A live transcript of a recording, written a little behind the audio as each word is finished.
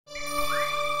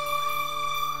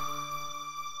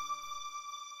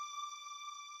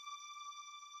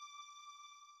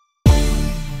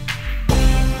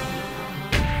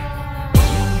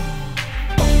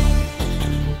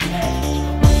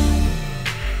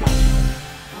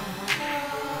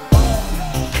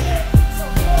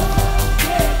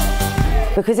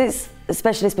Because it's a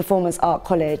specialist performance art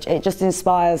college, it just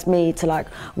inspires me to like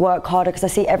work harder, because I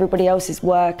see everybody else's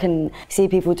work and see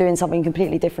people doing something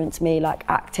completely different to me, like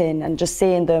acting, and just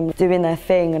seeing them doing their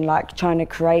thing and like trying to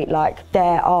create like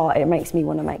their art, it makes me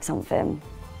want to make something.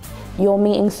 You're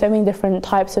meeting so many different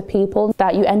types of people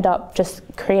that you end up just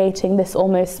creating this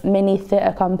almost mini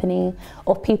theatre company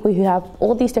of people who have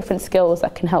all these different skills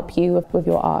that can help you with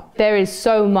your art. There is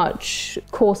so much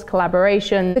course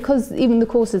collaboration, because even the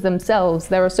courses themselves,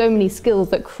 there are so many skills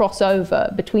that cross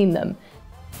over between them.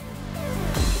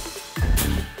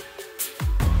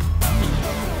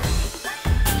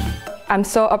 I'm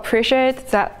so appreciated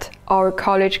that our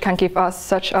college can give us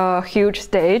such a huge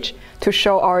stage to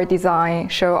show our design,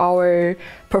 show our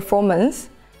performance.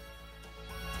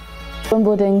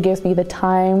 Wimbledon gives me the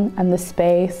time and the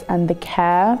space and the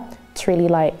care to really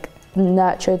like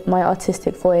nurture my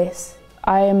artistic voice.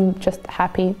 I am just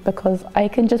happy because I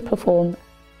can just perform.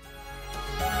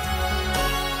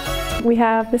 We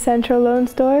have the central loan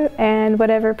store, and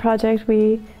whatever project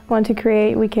we want to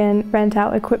create, we can rent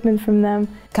out equipment from them.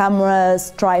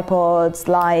 Cameras, tripods,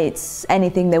 lights,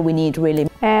 anything that we need really.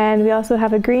 And we also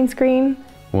have a green screen.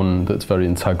 One that's very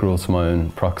integral to my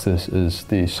own practice is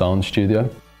the sound studio.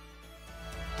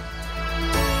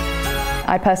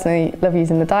 I personally love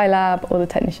using the dye lab. All the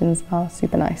technicians are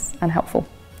super nice and helpful.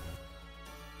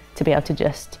 To be able to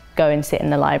just go and sit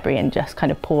in the library and just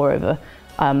kind of pore over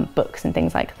books and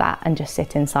things like that and just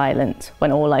sit in silence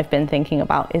when all I've been thinking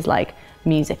about is like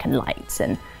music and lights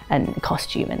and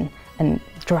costume and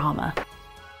drama.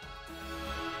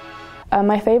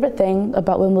 My favourite thing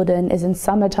about Wimbledon is in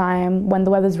summertime when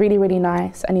the weather's really, really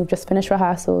nice and you've just finished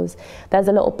rehearsals, there's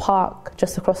a little park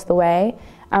just across the way,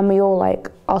 and we all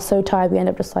like are so tired we end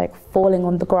up just like falling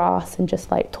on the grass and just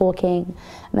like talking,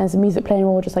 and there's music playing, we're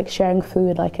all just like sharing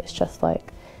food, like it's just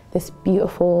like this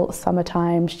beautiful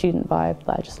summertime student vibe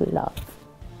that I just love.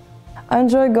 I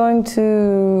enjoy going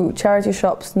to charity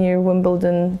shops near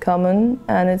Wimbledon Common,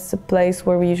 and it's a place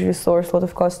where we usually source a lot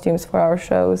of costumes for our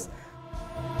shows.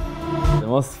 The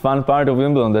most fun part of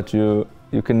Wimbledon that you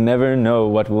can never know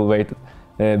what will wait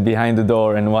behind the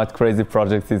door and what crazy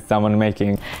projects is someone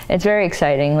making. It's very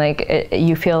exciting. Like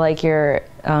you feel like you're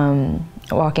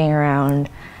walking around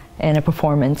in a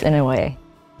performance in a way.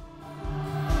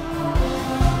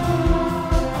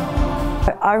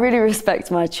 I really respect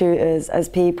my tutors as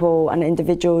people and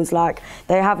individuals. Like,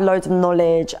 they have loads of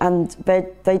knowledge and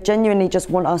they genuinely just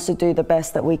want us to do the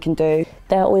best that we can do.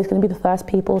 They're always going to be the first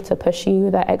people to push you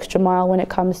that extra mile when it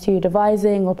comes to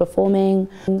devising or performing.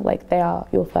 Like, they are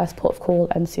your first port of call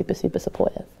and super, super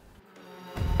supportive.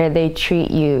 They treat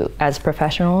you as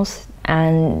professionals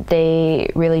and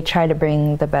they really try to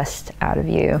bring the best out of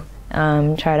you,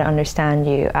 try to understand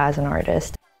you as an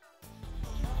artist.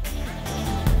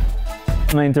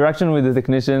 My interaction with the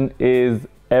technician is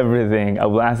everything. I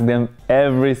will ask them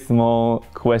every small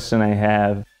question I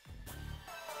have.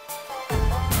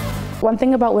 One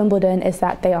thing about Wimbledon is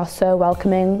that they are so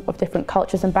welcoming of different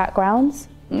cultures and backgrounds.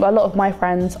 A lot of my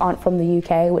friends aren't from the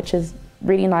UK, which is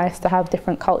really nice to have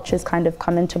different cultures kind of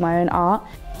come into my own art.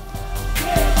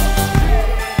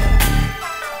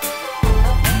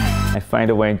 I find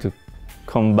a way to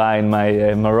combine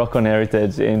my Moroccan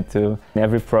heritage into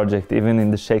every project, even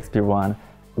in the Shakespeare one.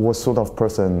 What sort of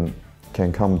person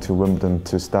can come to Wimbledon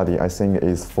to study? I think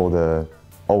is for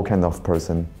all kind of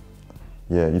person.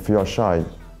 Yeah, if you are shy,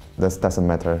 that doesn't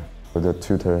matter. The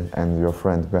tutor and your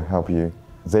friend will help you.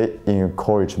 They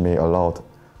encourage me a lot.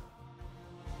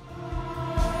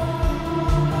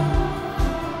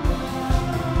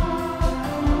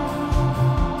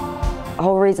 The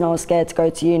whole reason I was scared to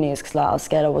go to uni is because I was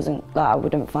scared I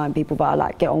wouldn't find people that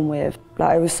I get on with.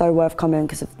 It was so worth coming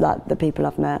because of the people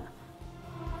I've met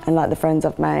and the friends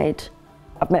I've made.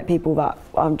 I've met people that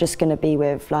I'm just going to be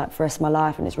with for the rest of my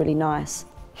life, and it's really nice.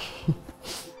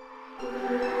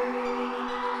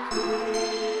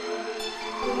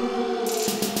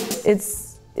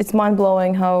 It's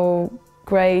mind-blowing how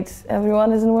great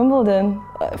everyone is in Wimbledon,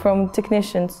 from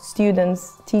technicians,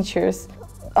 students, teachers.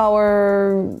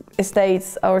 Our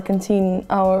estates, our canteen,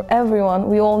 everyone,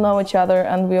 we all know each other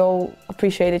and we all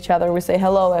appreciate each other. We say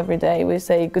hello every day, we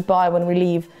say goodbye when we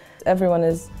leave. Everyone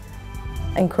is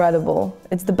incredible.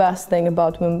 It's the best thing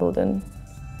about Wimbledon.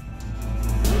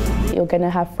 You're going to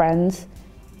have friends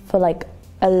for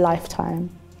a lifetime.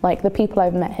 The people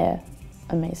I've met here,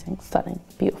 amazing, stunning,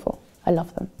 beautiful. I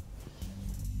love them.